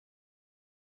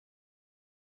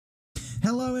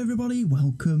Hello everybody,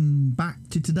 welcome back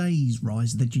to today's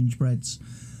Rise of the Gingerbreads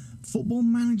Football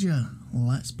Manager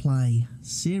Let's Play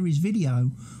series video,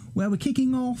 where we're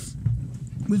kicking off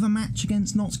with a match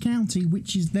against Notts County,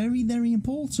 which is very, very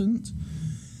important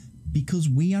because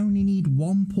we only need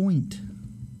 1 point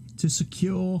to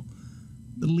secure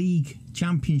the league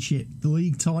championship, the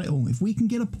league title. If we can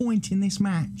get a point in this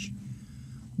match,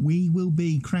 we will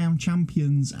be crowned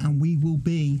champions and we will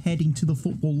be heading to the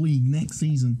Football League next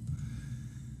season.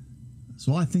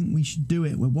 So I think we should do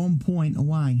it. We're 1 point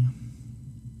away.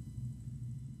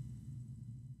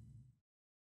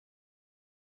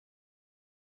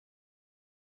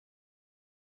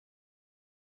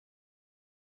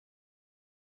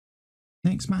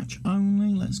 Next match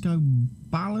only. Let's go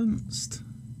balanced.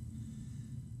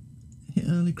 Hit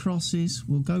early crosses.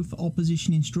 We'll go for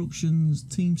opposition instructions,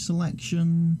 team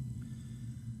selection.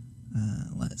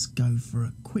 Let's go for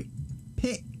a quick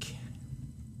pick.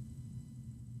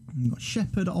 We've got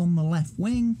Shepherd on the left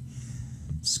wing,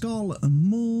 Scarlett and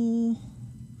Moore.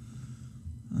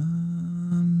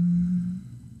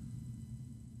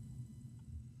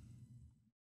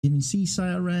 Giving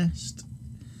Cisse a rest.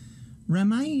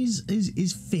 Remay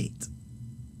is fit,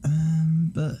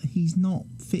 but he's not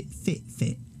fit.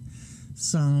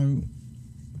 So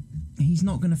he's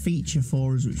not going to feature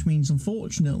for us, which means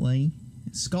unfortunately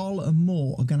Scarlett and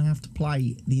Moore are going to have to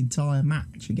play the entire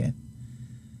match again.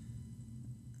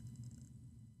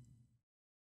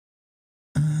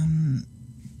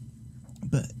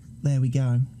 But there we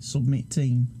go. Submit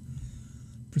team.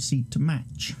 Proceed to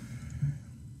match.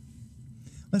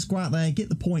 Let's go out there, get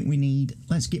the point we need.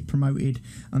 Let's get promoted,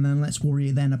 and then let's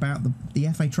worry then about the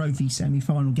FA Trophy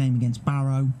semi-final game against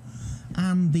Barrow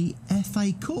and the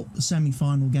FA Cup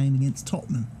semi-final game against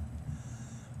Tottenham.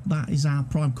 That is our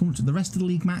prime country. The rest of the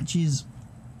league matches,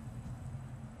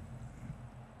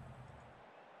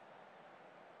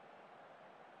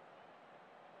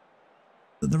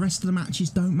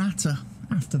 don't matter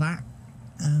after that.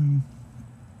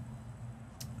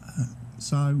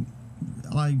 So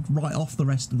I write off the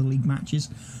rest of the league matches.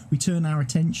 We turn our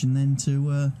attention then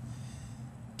to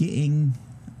getting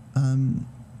the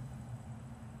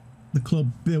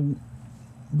club built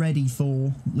ready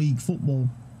for league football.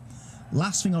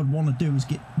 Last thing I'd want to do is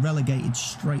get relegated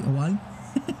straight away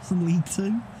from League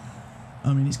 2.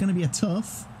 I mean, it's going to be a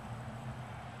tough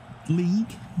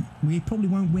league. We probably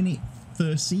won't win it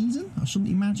first season, I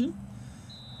shouldn't imagine.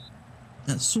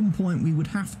 At some point we would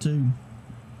have to.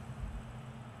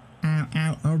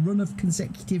 Our run of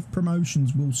consecutive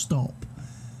promotions will stop.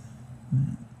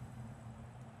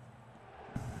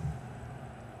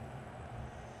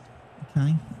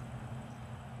 Okay.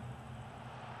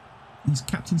 Here's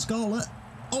Captain Scarlett.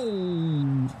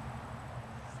 Oh!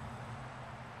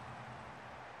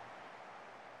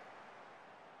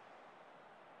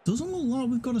 Doesn't look like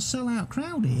we've got a sell-out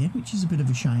crowd here, which is a bit of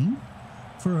a shame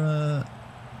for a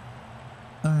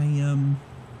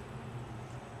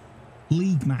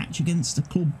league match against a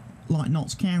club like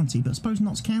Notts County. But I suppose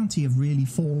Notts County have really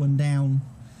fallen down.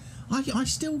 I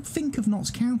still think of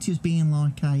Notts County as being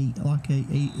like a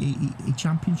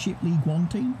Championship League One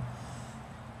team.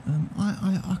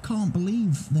 I can't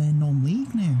believe they're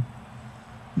non-league now.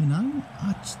 You know,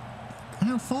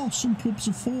 how far some clubs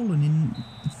have fallen in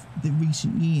the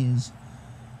recent years.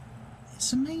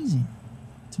 It's amazing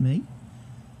to me.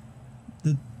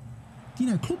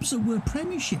 Clubs that were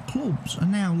Premiership clubs are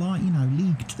now like,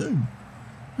 League 2.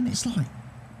 And it's like,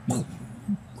 whoa,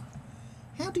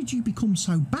 how did you become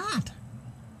so bad?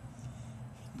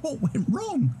 What went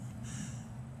wrong?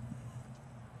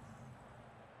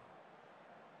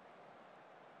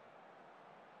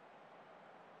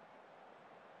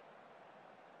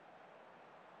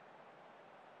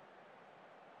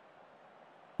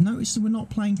 Notice that we're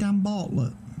not playing Dan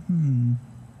Bartlett.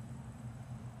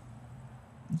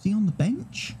 Is he on the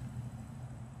bench?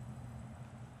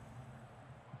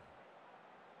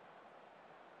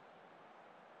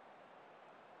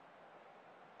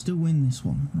 Still win this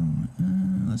one. Right.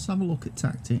 Let's have a look at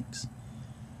tactics.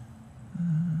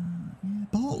 Yeah,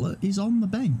 Bartlett is on the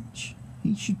bench.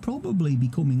 He should probably be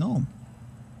coming on.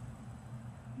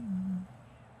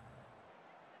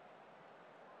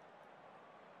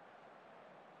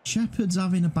 Shepherd's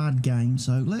having a bad game,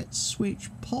 so let's switch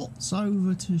Potts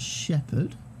over to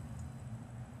Shepherd.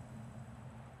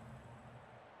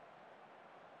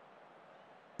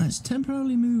 Let's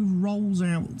temporarily move Rolls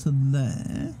out to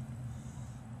there.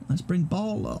 Let's bring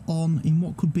Bartlett on in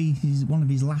what could be one of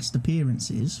his last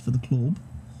appearances for the club,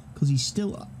 because he's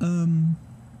still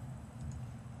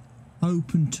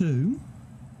open to.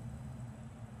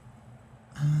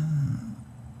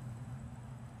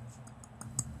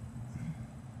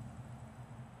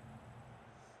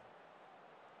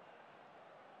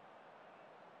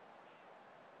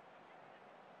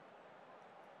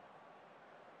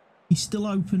 He's still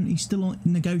open. He's still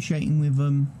negotiating with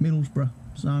Middlesbrough.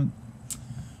 So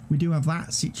we do have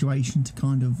that situation to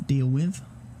kind of deal with.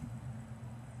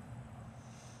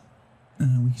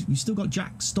 We still got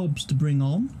Jack Stobbs to bring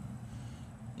on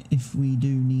if we do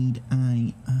need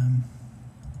a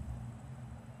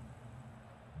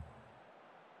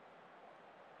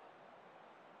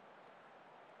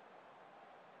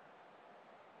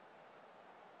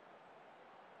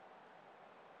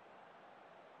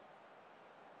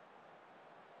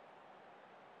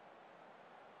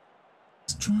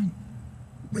let's try and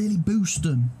really boost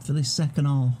them for this second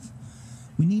half.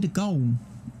 We need a goal.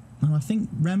 And I think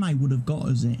Reme would have got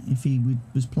us it if he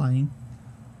was playing.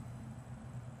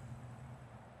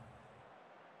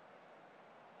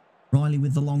 Riley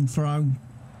with the long throw.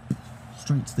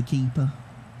 Straight to the keeper.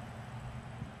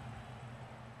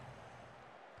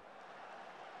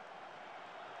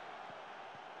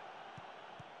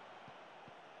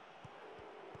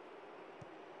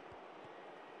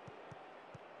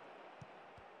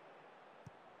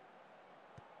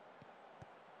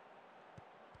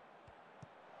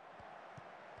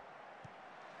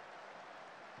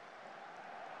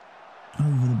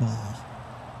 Over the bar.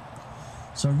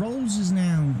 So Rolls is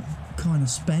now kind of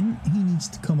spent. He needs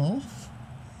to come off.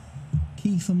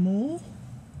 Kiefer Moore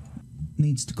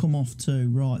needs to come off too.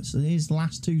 Right, so here's the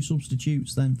last two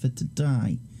substitutes then for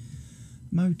today.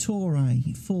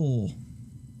 Motore for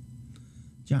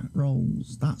Jack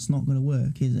Rolls. That's not going to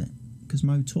work, is it? Because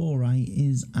Motore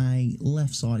is a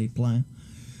left-sided player.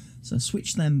 So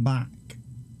switch them back.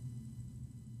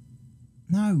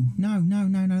 No,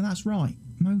 that's right.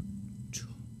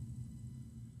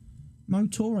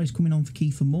 Motore is coming on for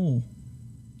Kiefer Moore.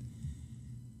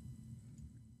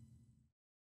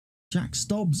 Jack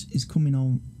Stobbs is coming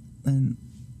on, and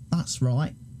that's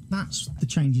right. That's the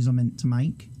changes I meant to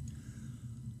make.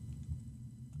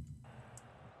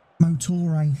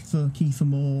 Motore for Kiefer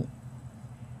Moore.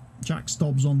 Jack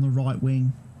Stobbs on the right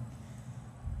wing.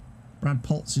 Brad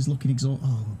Potts is looking exhausted.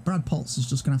 Oh, Brad Potts is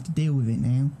just going to have to deal with it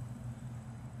now,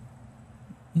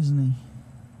 isn't he?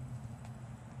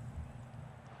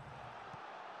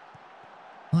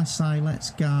 I say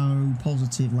let's go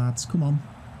positive, lads. Come on.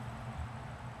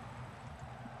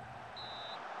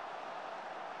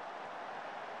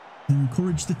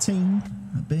 Encourage the team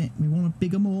a bit. We want to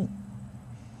big them up.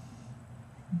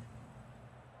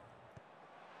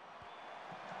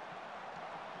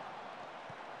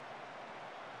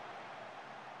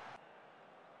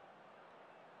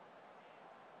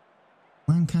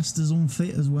 Lancaster's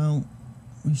unfit as well.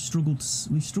 We've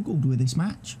struggled with this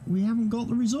match. We haven't got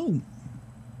the result.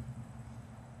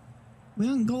 We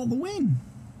haven't got the win.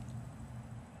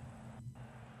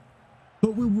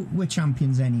 But we're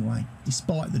champions anyway.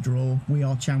 Despite the draw, we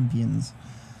are champions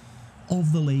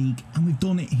of the league. And we've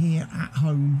done it here at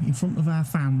home in front of our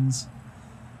fans.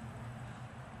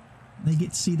 They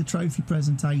get to see the trophy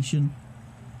presentation.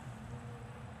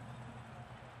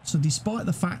 So despite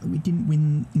the fact that we didn't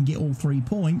win and get all 3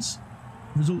 points,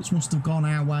 results must have gone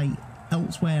our way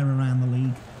elsewhere around the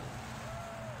league.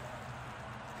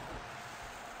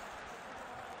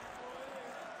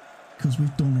 Because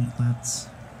we've done it, lads.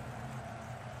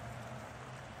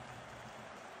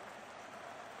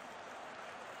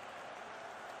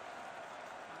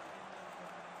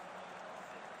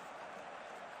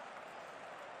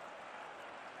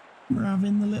 We're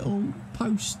having the little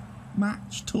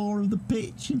post-match tour of the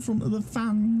pitch in front of the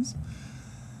fans.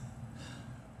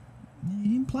 He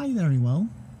didn't play very well.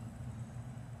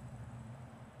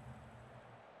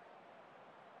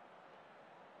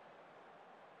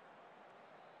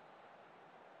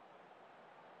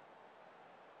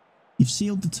 You've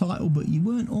sealed the title, but you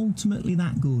weren't ultimately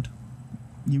that good.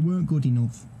 You weren't good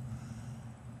enough.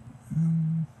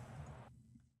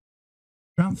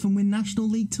 Grantham win National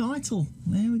League title.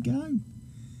 There we go.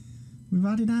 We've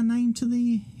added our name to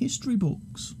the history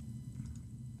books.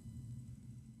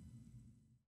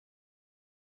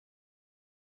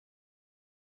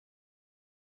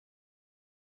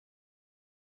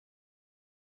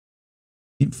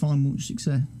 Didn't find much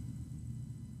success.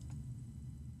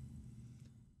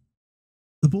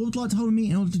 The board would like to hold a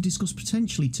meeting in order to discuss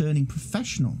potentially turning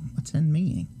professional. Attend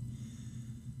meeting.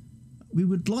 We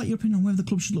would like your opinion on whether the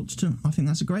club should look to turn. I think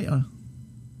that's a great.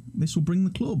 This will bring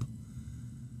the club.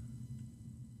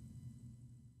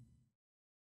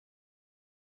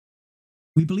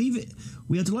 We believe it.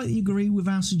 We are delighted you agree with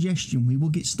our suggestion. We will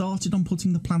get started on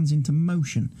putting the plans into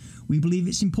motion. We believe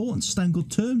it's important to stay on good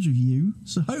terms with you,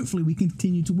 so hopefully we can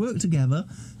continue to work together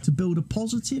to build a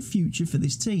positive future for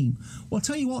this team. Well, I'll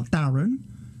tell you what, Darren,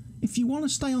 if you want to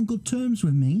stay on good terms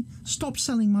with me, stop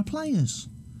selling my players.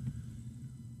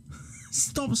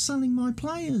 Stop selling my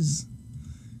players,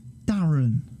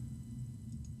 Darren.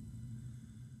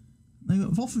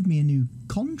 They've offered me a new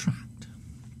contract.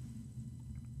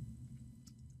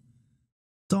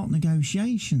 Start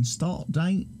negotiation, start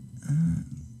date.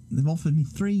 They've offered me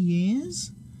 3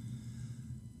 years.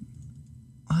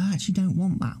 I actually don't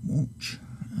want that much.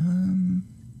 Can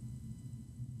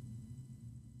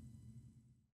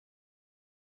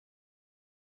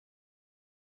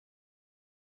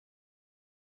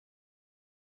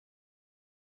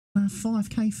I have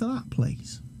 5k for that,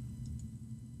 please?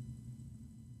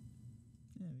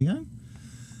 There we go.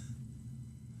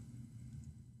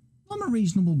 I'm a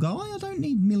reasonable guy. I don't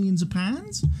need millions of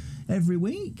pounds every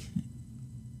week.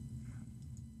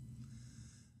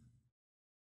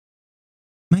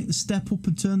 Make the step up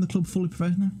and turn the club fully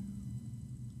professional.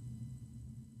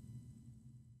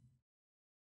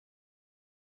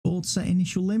 Board set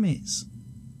initial limits.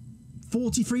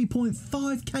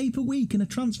 43.5k per week and a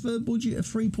transfer budget of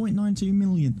 3.92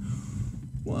 million.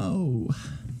 Whoa.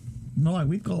 Right,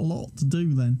 we've got a lot to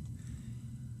do then.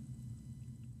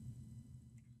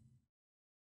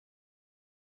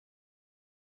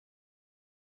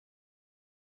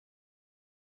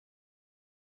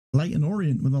 Leyton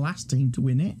Orient were the last team to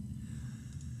win it.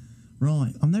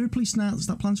 Right, I'm very pleased to announce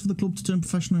that plans for the club to turn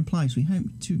professional in place. We hope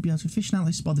to be able to officially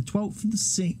announce this by the 12th of the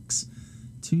 6th,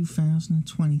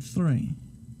 2023.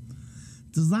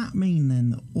 Does that mean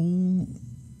then that all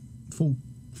full...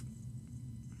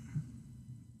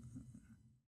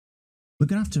 We're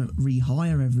going to have to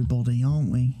rehire everybody,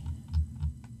 aren't we?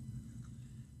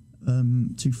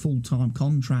 To full-time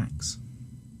contracts.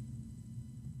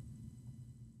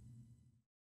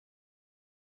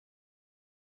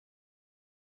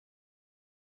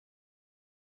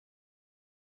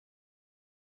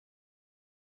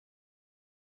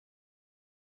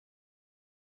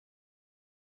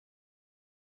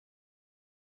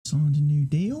 Signed a new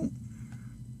deal.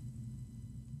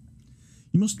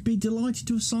 You must be delighted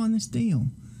to have signed this deal.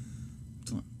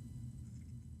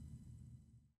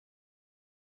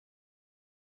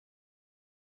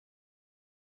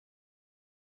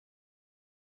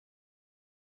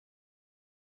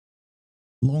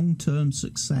 Long-term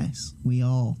success. We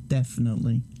are,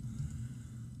 definitely.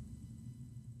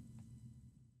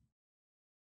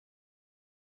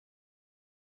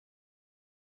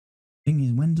 Thing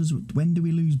is, when do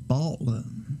we lose Bartlett?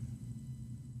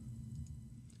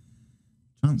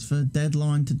 Transfer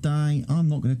deadline today. I'm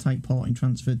not going to take part in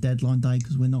transfer deadline day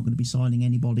because we're not going to be signing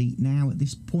anybody now at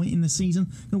this point in the season.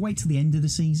 I'm going to wait till the end of the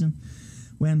season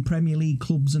when Premier League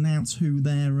clubs announce who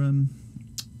they're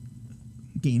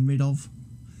getting rid of,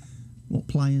 what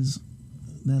players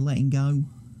they're letting go.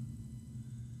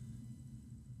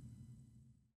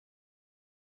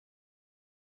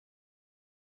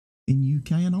 In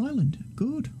UK and Ireland.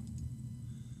 Good.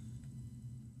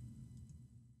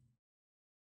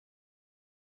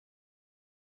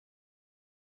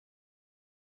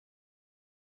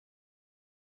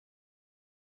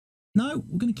 No,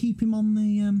 we're going to keep him on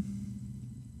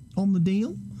the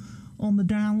deal, on the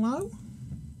down low.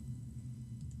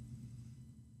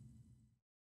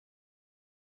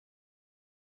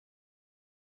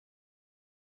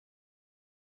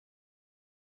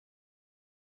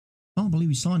 I can't believe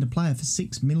we signed a player for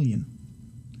 6 million.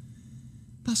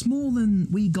 That's more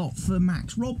than we got for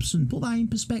Max Robson. Put that in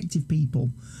perspective,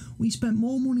 people. We spent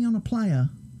more money on a player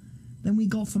than we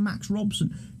got for Max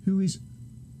Robson, who is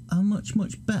a much,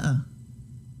 much better.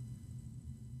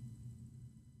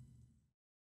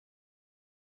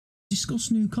 Discuss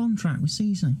new contract with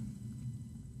Cisse.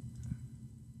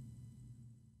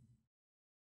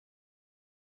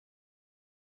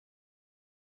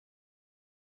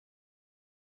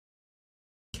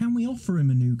 Can we offer him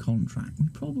a new contract? We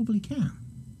probably can.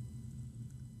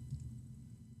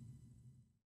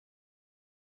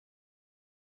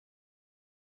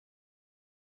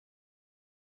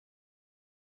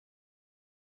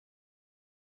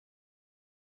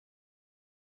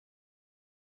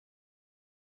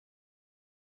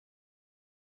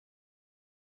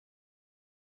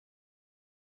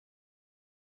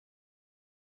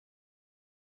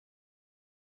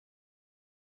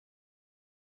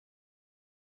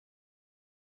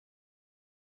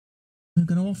 We're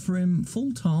going to offer him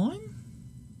full-time.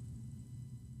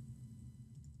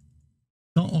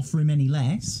 Not offer him any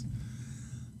less.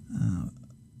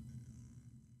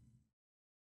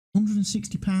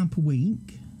 £160 per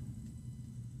week.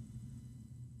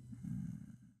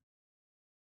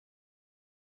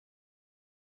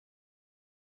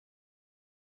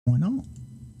 Why not?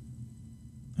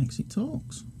 Exit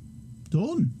talks.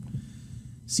 Done.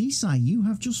 Cisse, you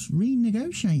have just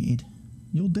renegotiated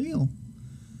your deal.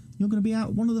 you're going to be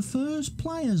out one of the first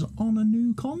players on a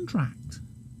new contract.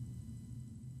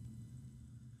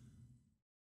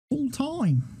 Full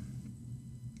time.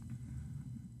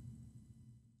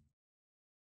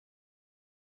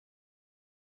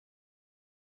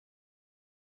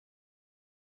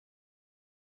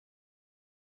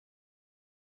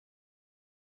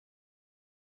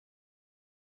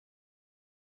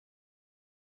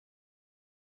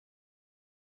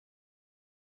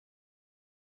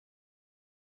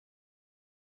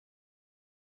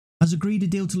 Has agreed a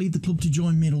deal to leave the club to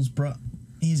join Middlesbrough.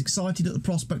 He is excited at the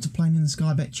prospect of playing in the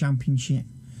Sky Bet Championship.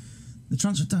 The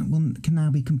transfer can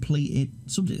now be completed.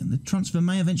 The transfer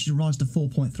may eventually rise to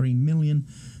 4.3 million.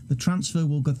 The transfer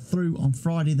will go through on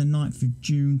Friday the 9th of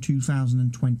June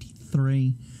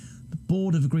 2023. The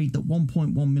board have agreed that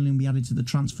 1.1 million will be added to the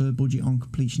transfer budget on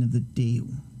completion of the deal.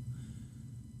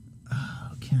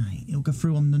 Okay, it'll go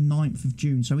through on the 9th of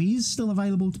June. So he is still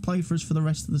available to play for us for the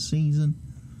rest of the season.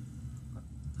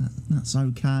 That's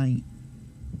okay.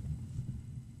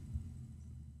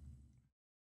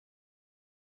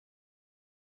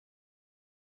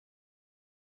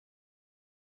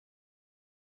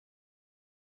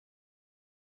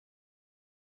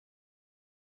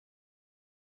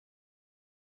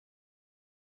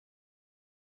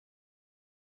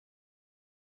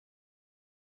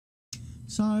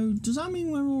 So, does that mean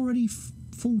we're already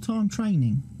full-time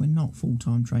training? We're not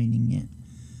full-time training yet.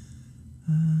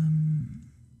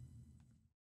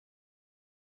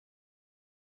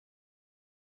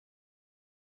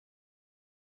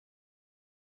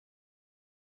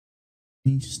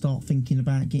 Need to start thinking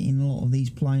about getting a lot of these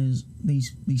players,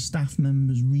 these staff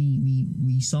members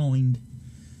re-signed.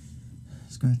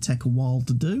 It's going to take a while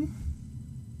to do.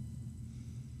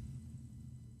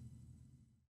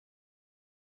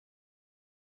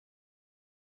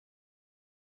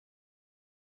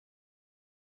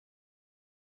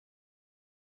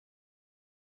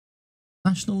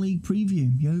 National League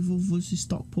preview. Yeovil versus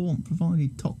Stockport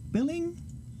provided top billing.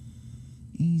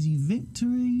 Easy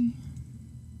victory.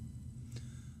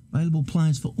 Available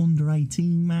players for under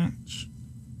 18 match.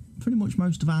 Pretty much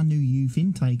most of our new youth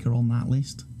intake are on that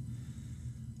list.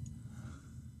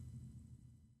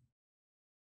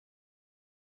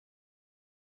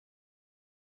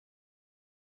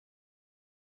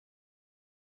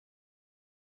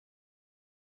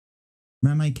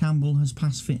 Rame Campbell has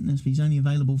passed fitness, but he's only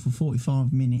available for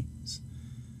 45 minutes.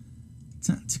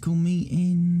 Tactical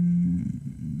meeting.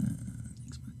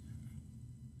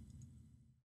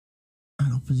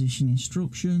 Add opposition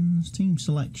instructions. Team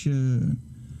selection.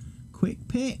 Quick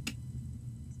pick.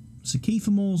 So Kiefer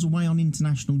Moore's away on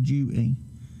international duty.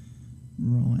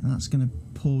 Right, that's going to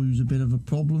pose a bit of a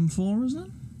problem for us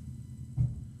then.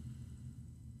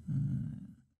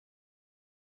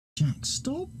 Jack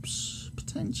Stubbs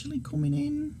potentially coming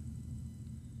in.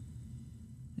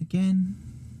 Again,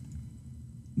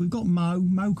 we've got Mo.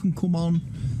 Mo can come on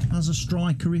as a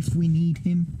striker if we need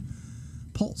him.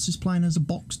 Potts is playing as a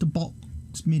box-to-box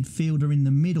midfielder in the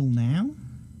middle now.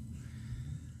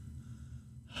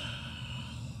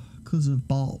 Because of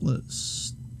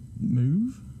Bartlett's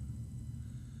move.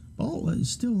 Bartlett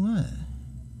is still there.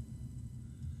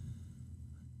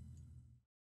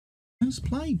 Let's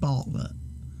play Bartlett.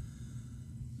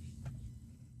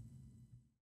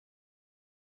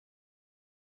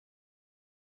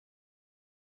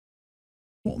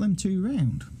 Swap them two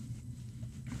round.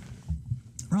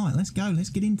 Right, let's go.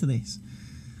 Let's get into this.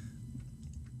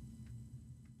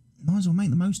 Might as well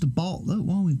make the most of Bartlett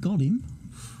while we've got him.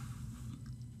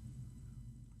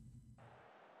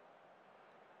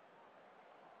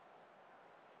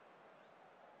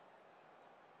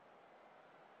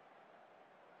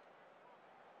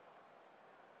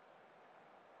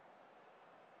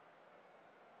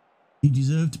 You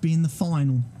deserve to be in the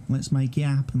final. Let's make it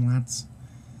happen, lads.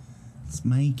 Let's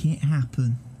make it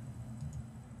happen.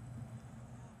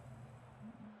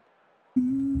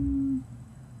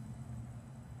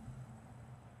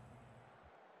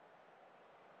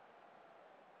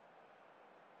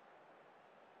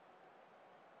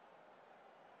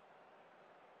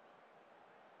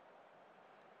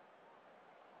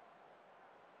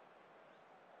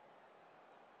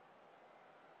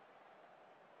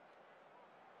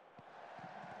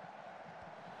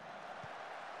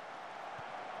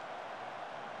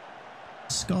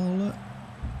 Scarlett.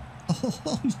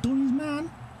 Oh, he's done his man.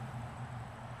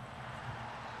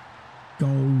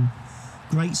 Goal.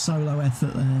 Great solo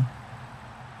effort there.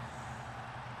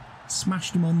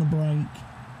 Smashed him on the break.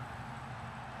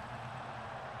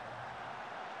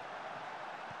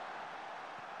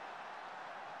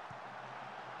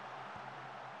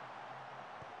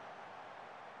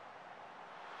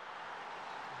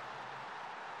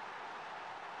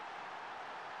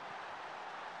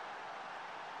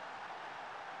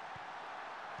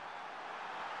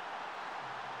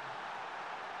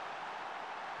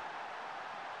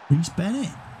 Reece Bennett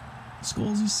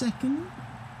scores his second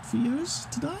for yours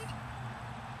today.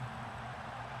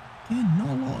 Again, not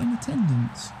a lot in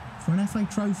attendance for an FA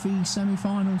Trophy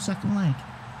semi-final second leg.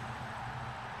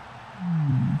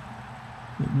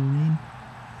 Bit worrying.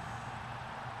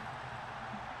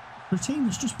 For a team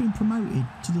that's just been promoted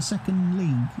to the second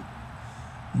league,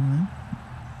 you know,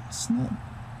 it's not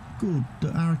good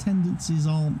that our attendances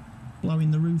aren't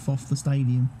blowing the roof off the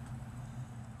stadium.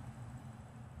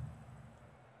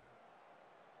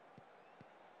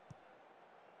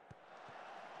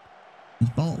 It's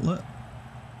Bartlett.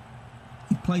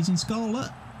 He plays in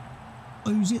Scarlett.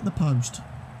 Who's hit the post?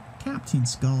 Captain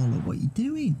Scarlett, what are you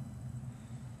doing?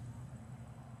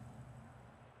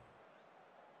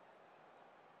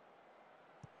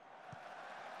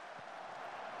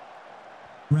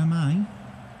 Remy.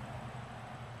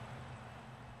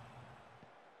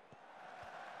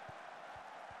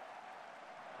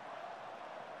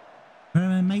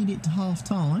 Remy made it to half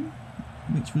time,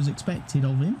 which was expected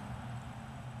of him.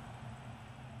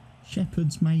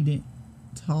 Shepherd's made it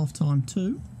to half time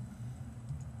too.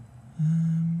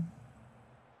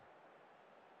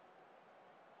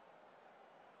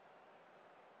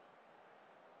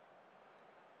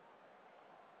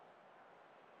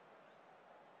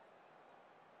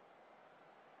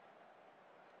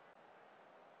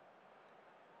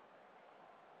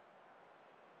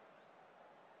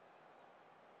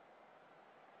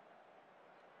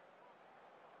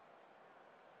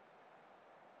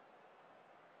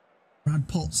 Brad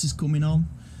Potts is coming on.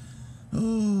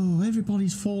 Oh,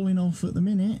 everybody's falling off at the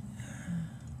minute.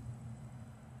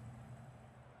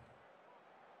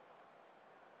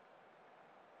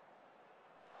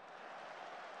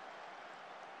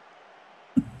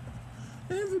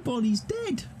 Everybody's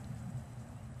dead.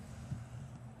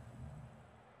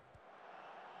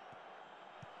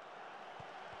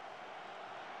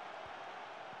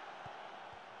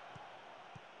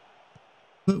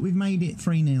 But we've made it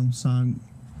 3-0, so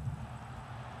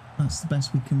that's the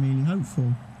best we can really hope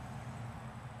for.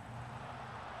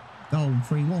 Goal,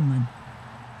 3-1 then.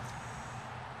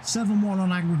 7-1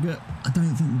 on aggregate. I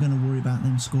don't think we're going to worry about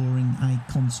them scoring a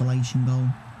consolation goal.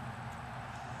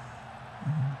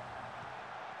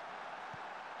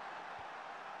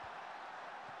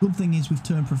 Good thing is we've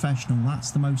turned professional.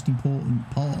 That's the most important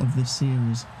part of this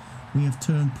series. We have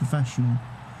turned professional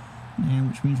now,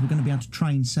 which means we're going to be able to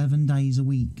train 7 days a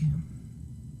week.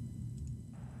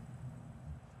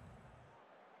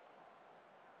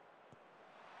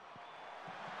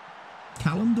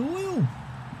 Callum Doyle.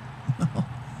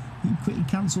 He quickly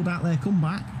cancelled out their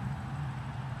comeback.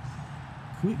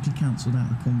 Quickly cancelled out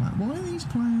the comeback. Why are these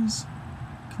players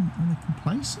are they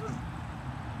complacent?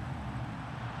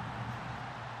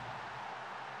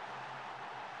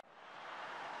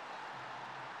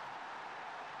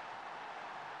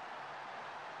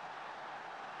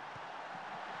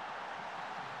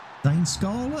 Dane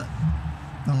Scarlett.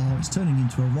 Oh, it's turning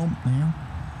into a romp now.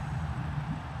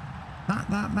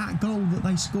 That goal that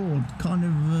they scored kind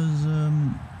of was...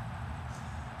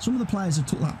 some of the players have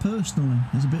took that personally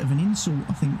as a bit of an insult,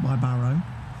 I think, by Barrow.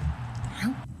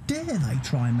 How dare they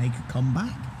try and make a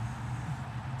comeback?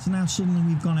 So now suddenly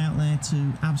we've gone out there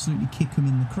to absolutely kick them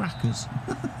in the crackers.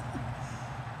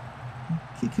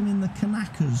 Kick them in the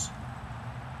knackers.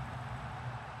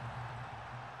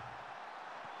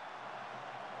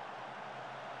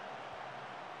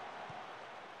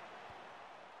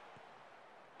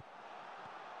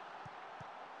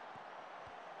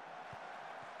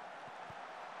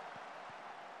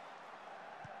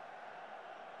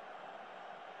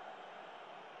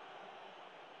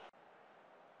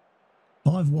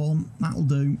 I've won. That'll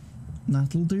do.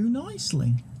 That'll do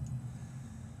nicely.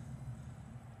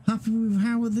 Happy with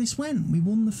how this went. We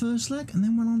won the first leg and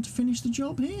then went on to finish the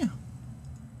job here.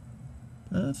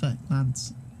 Perfect,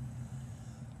 lads.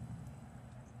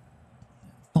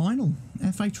 Final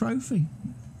FA Trophy.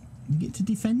 You get to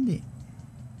defend it.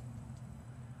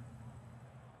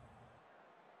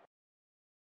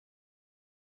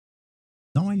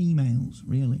 Nine emails,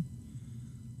 really.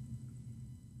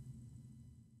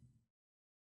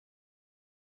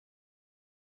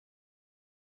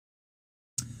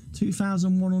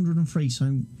 $2,103,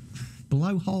 so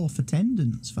below half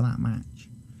attendance for that match.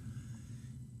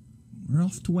 We're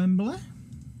off to Wembley,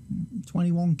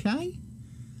 21k.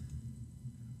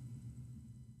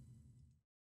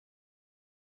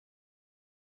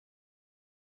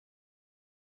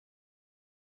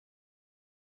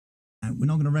 We're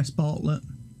not going to rest Bartlett.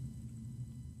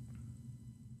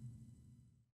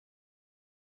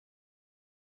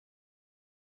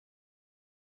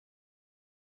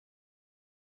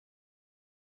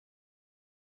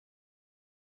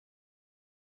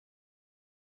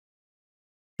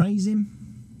 Praise him.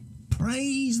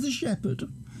 Praise the shepherd.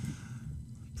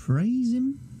 Praise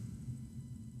him.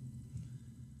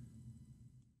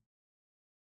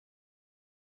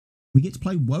 We get to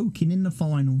play Woking in the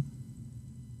final.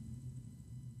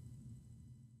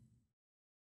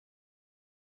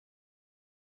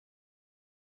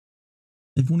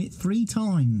 They've won it 3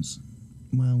 times.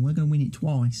 Well, we're going to win it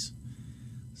twice.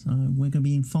 So we're going to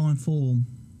be in fine form.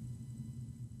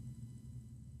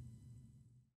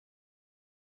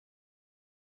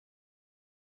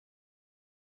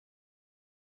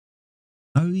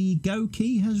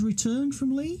 Goki has returned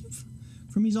from leave,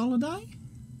 from his holiday.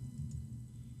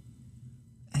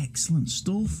 Excellent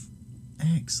stuff.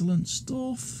 Excellent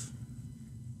stuff.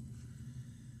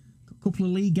 Got a couple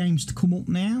of league games to come up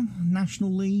now.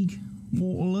 National League,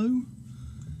 Waterloo.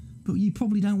 But you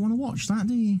probably don't want to watch that,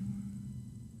 do you?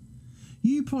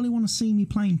 You probably want to see me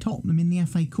playing Tottenham in the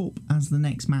FA Cup as the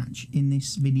next match in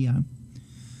this video.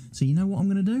 So you know what I'm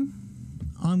going to do?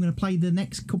 I'm going to play the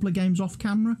next couple of games off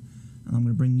camera, and I'm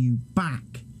going to bring you back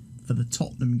for the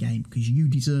Tottenham game, because you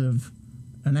deserve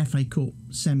an FA Cup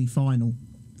semi-final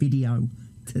video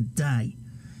today.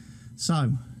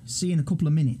 So, see you in a couple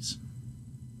of minutes.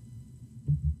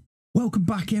 Welcome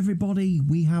back, everybody.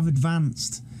 We have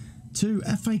advanced to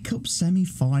FA Cup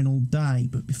semi-final day.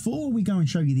 But before we go and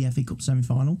show you the FA Cup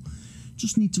semi-final,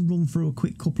 just need to run through a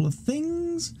quick couple of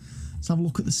things. Let's have a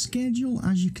look at the schedule.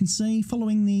 As you can see,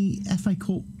 following the FA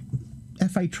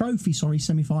Trophy,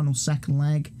 semi-final second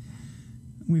leg,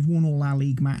 we've won all our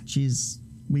league matches.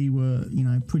 We were,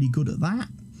 pretty good at that.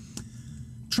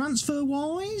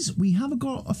 Transfer-wise, we have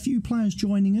got a few players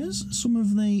joining us. Some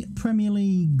of the Premier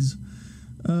League's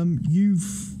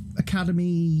youth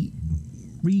academy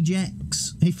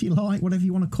rejects, if you like, whatever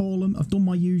you want to call them. I've done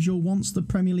my usual. Once the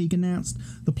Premier League announced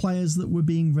the players that were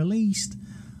being released,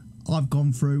 I've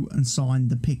gone through and signed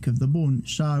the pick of the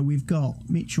bunch. So we've got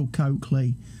Mitchell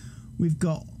Coakley, we've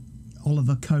got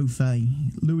Oliver Kofe,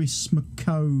 Lewis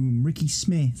McComb, Ricky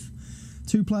Smith,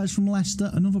 2 players from Leicester,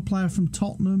 another player from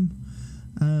Tottenham,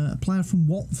 a player from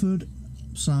Watford.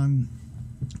 So a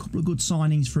couple of good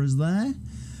signings for us there.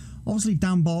 Obviously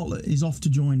Dan Bartlett is off to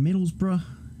join Middlesbrough,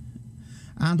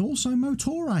 and also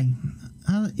Motore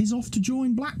is off to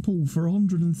join Blackpool for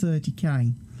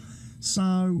 130k.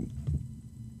 So,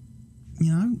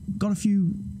 got a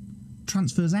few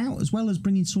transfers out, as well as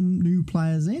bringing some new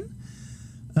players in.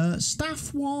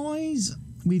 Staff-wise,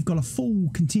 we've got a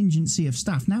full contingency of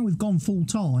staff. Now we've gone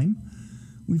full-time,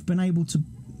 we've been able to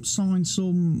sign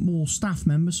some more staff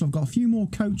members. So I've got a few more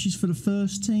coaches for the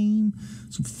first team,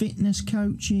 some fitness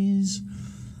coaches.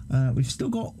 We've still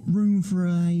got room for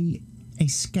a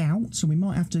scout, so we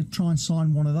might have to try and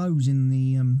sign one of those in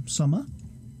the summer.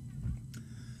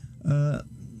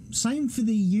 Same for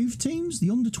the youth teams, the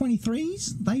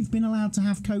under-23s. They've been allowed to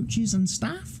have coaches and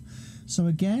staff. So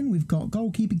again, we've got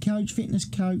goalkeeping coach, fitness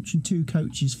coach, and 2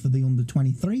 coaches for the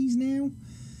under-23s now.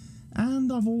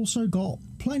 And I've also got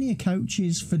plenty of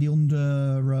coaches for the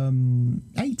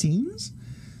under-18s.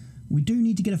 We do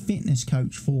need to get a fitness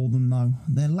coach for them, though.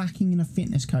 They're lacking in a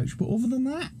fitness coach. But other than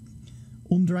that,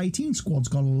 under-18 squad's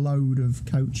got a load of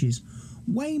coaches.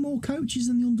 Way more coaches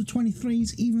than the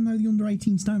under-23s, even though the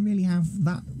under-18s don't really have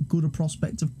that good a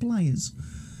prospect of players.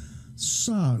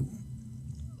 So,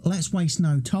 let's waste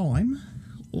no time.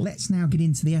 Let's now get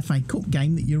into the FA Cup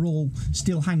game that you're all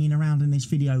still hanging around in this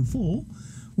video for,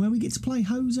 where we get to play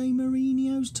Jose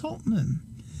Mourinho's Tottenham.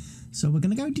 So we're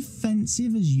going to go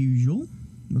defensive as usual.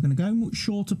 We're going to go much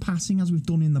shorter passing as we've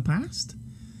done in the past.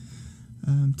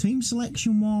 Team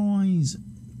selection wise,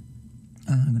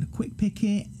 I'm going to quick pick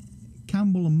it.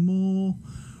 Campbell and Moore,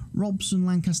 Robson,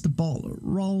 Lancaster, Bartlett,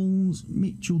 Rolls,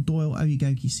 Mitchell, Doyle,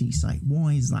 Oyegoki, Cisse.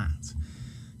 Why is that?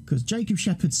 Because Jacob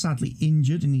Shepherd's sadly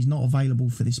injured and he's not available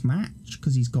for this match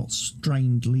because he's got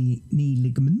strained knee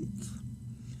ligament.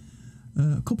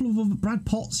 A couple of other... Brad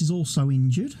Potts is also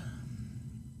injured.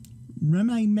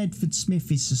 Rene Medford-Smith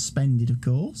is suspended, of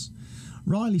course.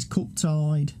 Riley's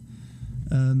cup-tied.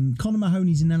 Conor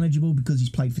Mahoney's ineligible because he's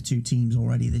played for 2 teams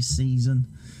already this season.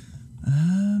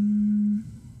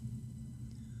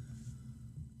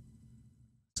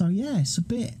 So yeah, it's a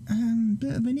bit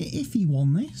of an iffy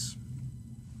one, this.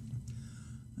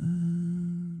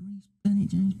 Bennett,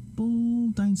 James Ball,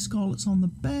 Dane Scarlett's on the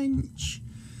bench.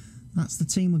 That's the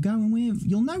team we're going with.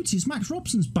 You'll notice Max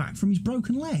Robson's back from his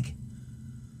broken leg.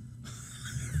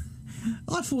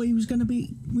 I thought he was going to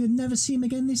be... We'd never see him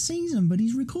again this season, but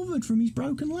he's recovered from his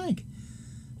broken leg.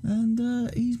 And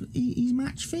he's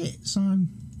match fit, so...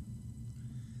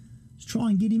 Let's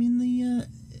try and get him in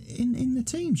the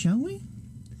team, shall we?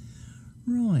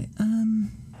 Right,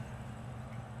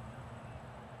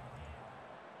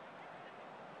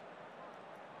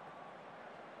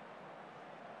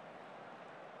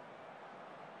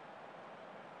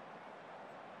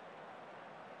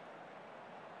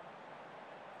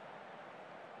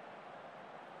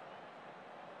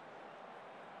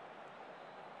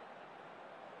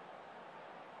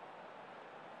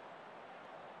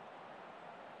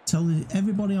 Tell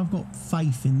everybody I've got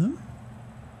faith in them.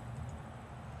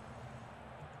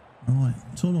 Right,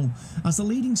 Tunnel. As the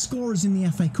leading scorers in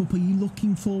the FA Cup, are you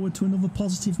looking forward to another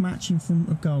positive match in front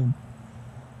of goal?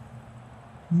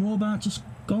 More about just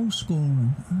goal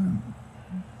scoring.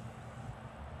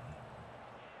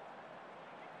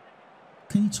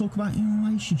 Can you talk about your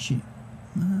relationship?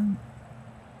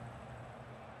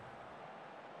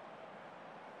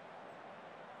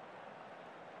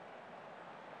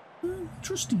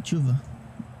 Trust each other.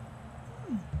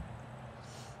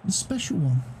 The special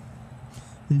one.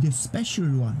 The special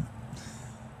one.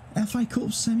 FA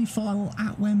Cup semi-final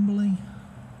at Wembley.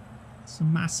 It's a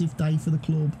massive day for the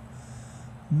club.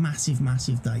 Massive,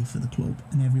 massive day for the club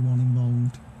and everyone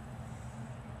involved.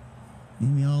 Here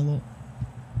we are, look.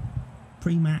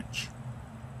 Pre-match.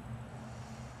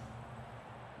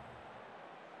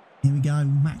 Here we go.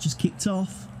 Match has kicked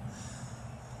off.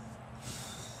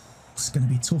 It's going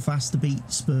to be tough ass to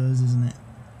beat Spurs, isn't it?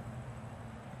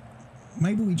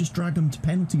 Maybe we just drag them to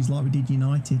penalties like we did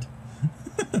United.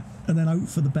 And then hope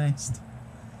for the best.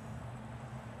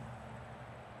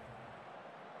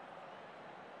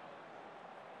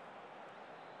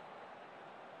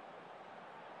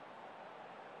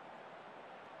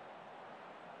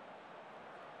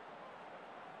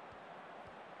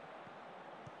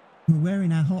 We're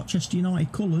wearing our Harchester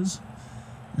United colours,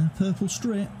 our purple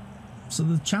strip, so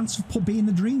the chance of being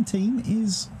the dream team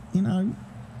is, you know,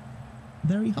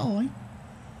 very high.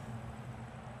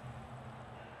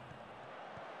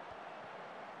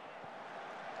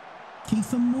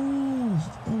 Kiefer Moore.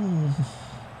 Oh,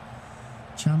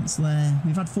 chance there.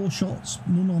 We've had 4 shots,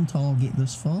 none on target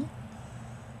thus far.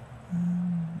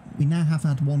 We now have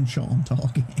had 1 shot on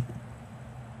target.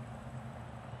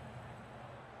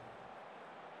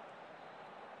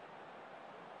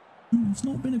 It's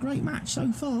not been a great match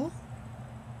so far.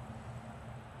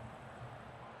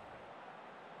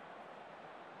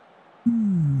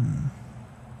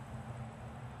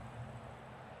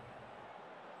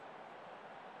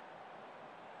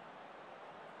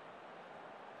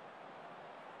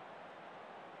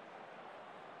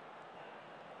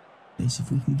 This,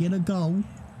 if we can get a goal,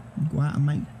 go out and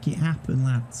make it happen,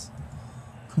 lads.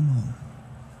 Come on.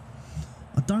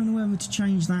 I don't know whether to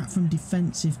change that from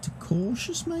defensive to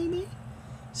cautious, maybe.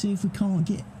 See if we can't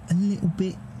get a little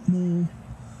bit more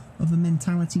of a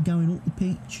mentality going up the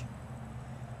pitch.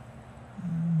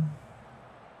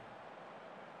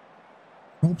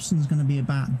 Robson's going to be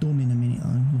about done in a minute,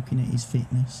 though, looking at his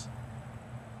fitness.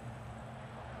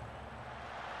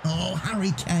 Oh,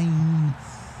 Harry Kane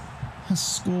has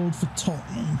scored for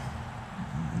Tottenham.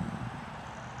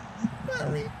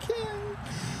 Harry Kane.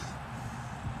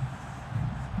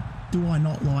 Do I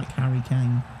not like Harry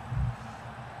Kane?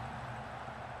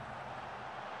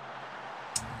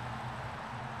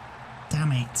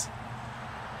 Damn it.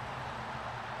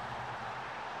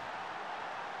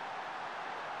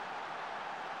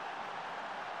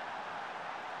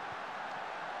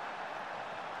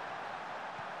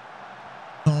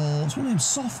 Oh, it's one of them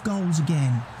soft goals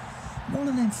again. One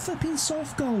of them flipping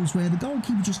soft goals where the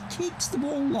goalkeeper just kicks the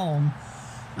ball long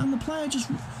and the player just...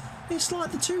 It's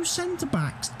like the 2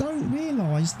 centre-backs don't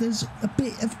realise there's a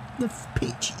bit of the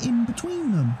pitch in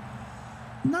between them.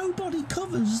 Nobody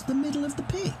covers the middle of the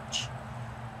pitch.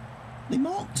 They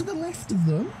mark to the left of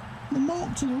them, they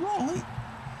mark to the right,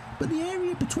 but the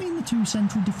area between the 2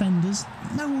 central defenders,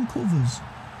 no one covers.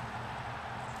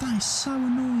 That is so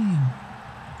annoying.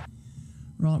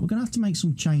 Right, we're going to have to make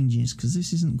some changes because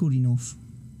this isn't good enough.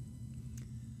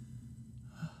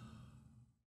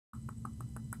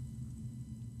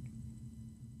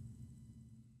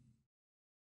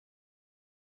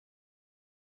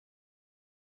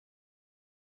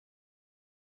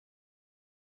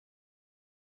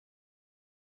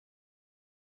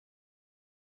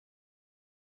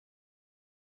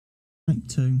 Take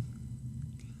 2.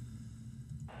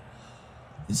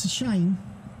 It's a shame.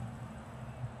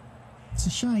 It's a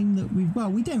shame that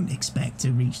we don't expect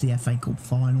to reach the FA Cup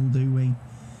final, do we?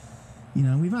 You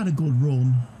know, we've had a good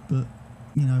run, but,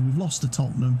 you know, we've lost to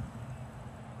Tottenham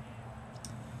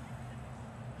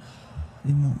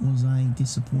in what was a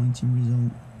disappointing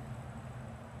result.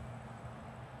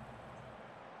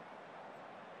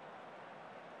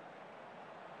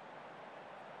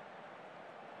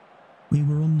 We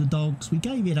were underdogs. We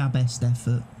gave it our best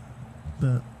effort,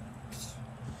 but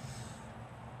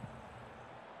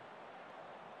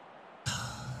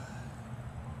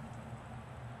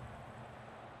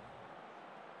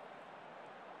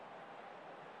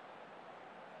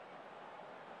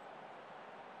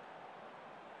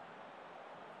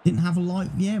didn't have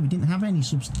we didn't have any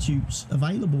substitutes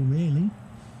available really.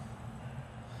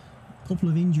 couple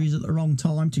of injuries at the wrong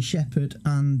time to Shepherd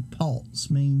and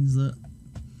Potts means that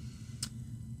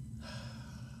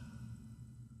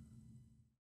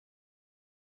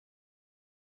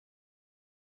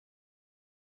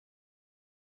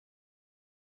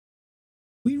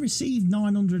we received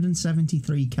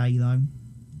 973k though.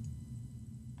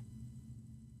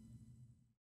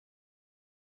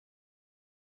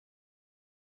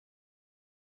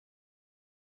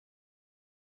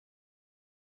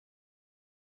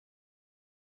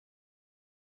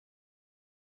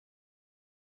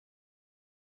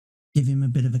 Give him a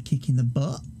bit of a kick in the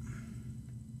butt.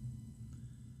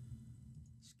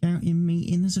 Scouting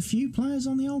meeting. There's a few players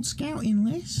on the old scouting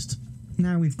list.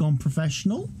 Now we've gone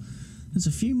professional. There's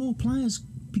a few more players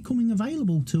becoming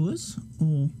available to us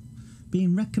or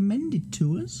being recommended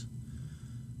to us.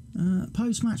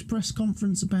 Post-match press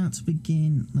conference about to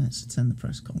begin. Let's attend the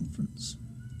press conference.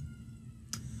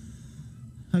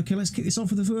 Okay, let's kick this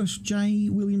off with the first. Jay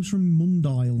Williams from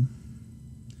Mundile.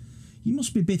 You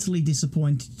must be bitterly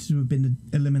disappointed to have been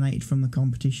eliminated from the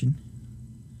competition.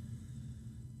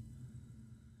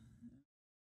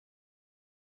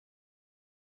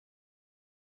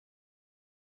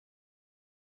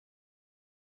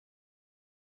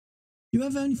 Do you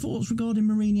have any thoughts regarding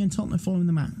Mourinho and Tottenham following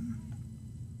the match?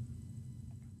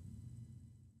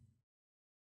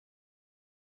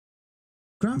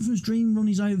 Grantham's dream run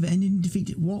is over, ending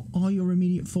defeated. What are your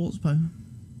immediate thoughts, Poe?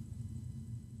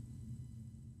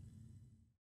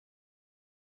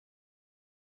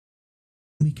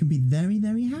 We can be very,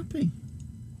 very happy.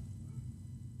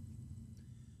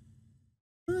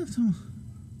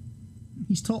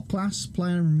 He's top class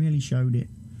player and really showed it.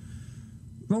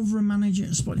 Rotherham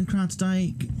manager spotting the crowd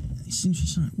today. It's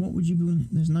interesting. What would you be willing?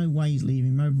 There's no way he's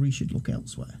leaving. Mowbray should look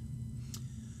elsewhere.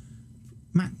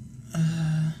 Matt.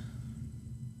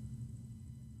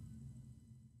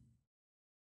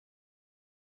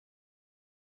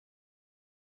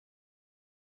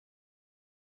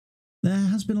 There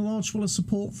has been a large swell of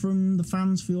support from the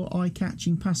fans for your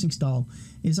eye-catching passing style.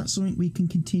 Is that something we can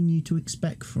continue to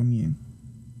expect from you?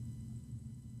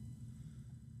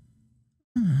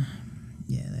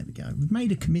 Yeah, there we go. We've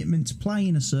made a commitment to play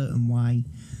in a certain way.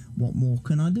 What more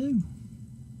can I do?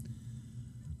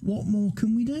 What more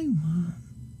can we do?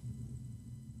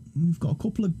 We've got a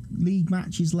couple of league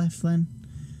matches left then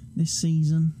this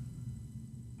season.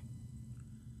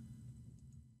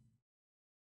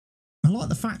 I like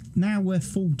the fact now we're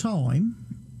full-time.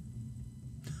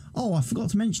 Oh, I forgot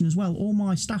to mention as well, all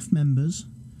my staff members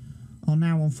are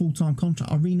now on full-time contract.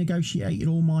 I renegotiated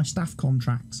all my staff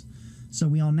contracts, so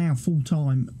we are now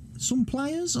full-time. Some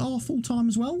players are full-time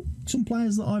as well. Some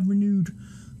players that I've renewed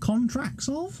contracts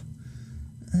of.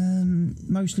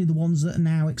 Mostly the ones that are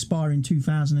now expiring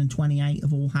 2028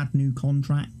 have all had new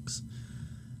contracts.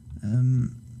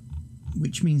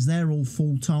 Which means they're all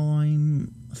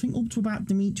full-time. I think up to about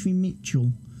Dimitri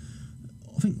Mitchell.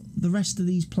 I think the rest of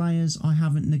these players I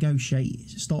haven't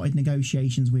started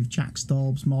negotiations with. Jack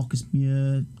Stobbs, Marcus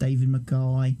Muir, David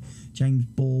Mackay, James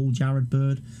Ball, Jared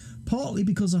Bird. Partly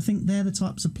because I think they're the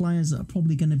types of players that are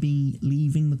probably going to be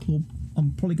leaving the club.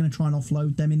 I'm probably going to try and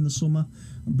offload them in the summer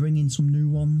and bring in some new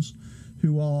ones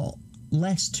who are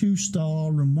less 2-star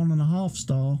and 1.5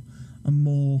 star and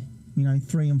more,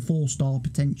 3 and 4 star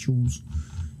potentials,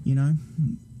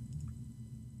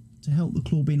 to help the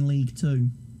club in League 2.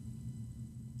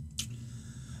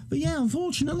 But yeah,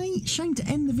 unfortunately, shame to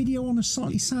end the video on a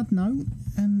slightly sad note,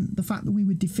 and the fact that we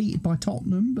were defeated by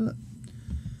Tottenham, but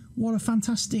what a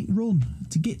fantastic run.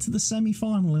 To get to the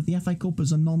semi-final of the FA Cup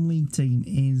as a non-league team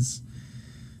is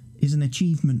an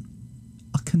achievement.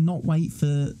 I cannot wait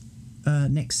for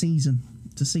next season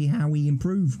to see how we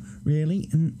improve, really,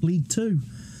 in League 2.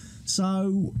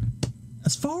 So,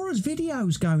 as far as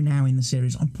videos go now in the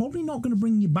series, I'm probably not going to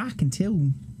bring you back until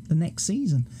the next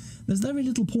season. There's very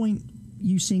little point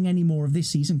you seeing any more of this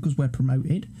season because we're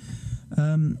promoted.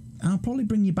 And I'll probably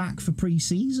bring you back for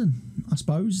pre-season, I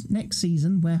suppose, next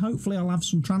season, where hopefully I'll have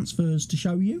some transfers to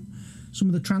show you. Some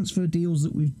of the transfer deals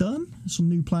that we've done, some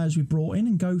new players we've brought in,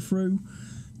 and go through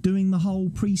doing the whole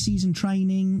pre-season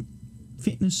training,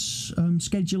 fitness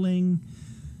scheduling,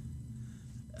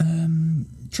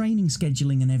 training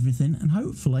scheduling and everything, and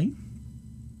hopefully,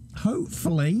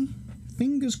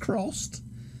 fingers crossed,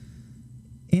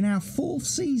 in our 4th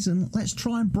season, let's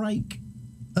try and break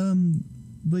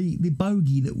the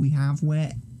bogey that we have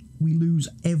where we lose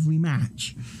every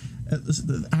match at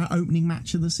our opening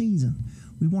match of the season.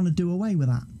 We want to do away with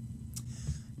that.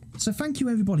 So thank you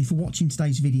everybody for watching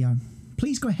today's video.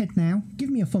 Please go ahead now, give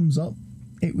me a thumbs up,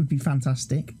 it would be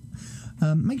fantastic.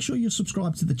 Make sure you're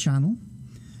subscribed to the channel.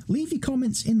 Leave your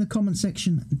comments in the comment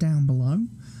section down below, and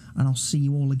I'll see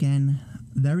you all again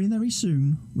very, very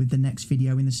soon with the next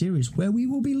video in the series, where we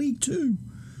will be League Two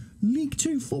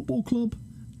Football Club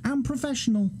and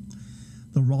professional.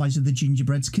 The rise of the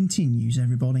Gingerbreads continues,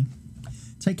 everybody.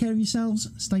 Take care of yourselves,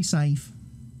 stay safe.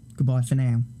 Goodbye for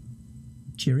now.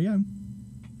 Cheerio.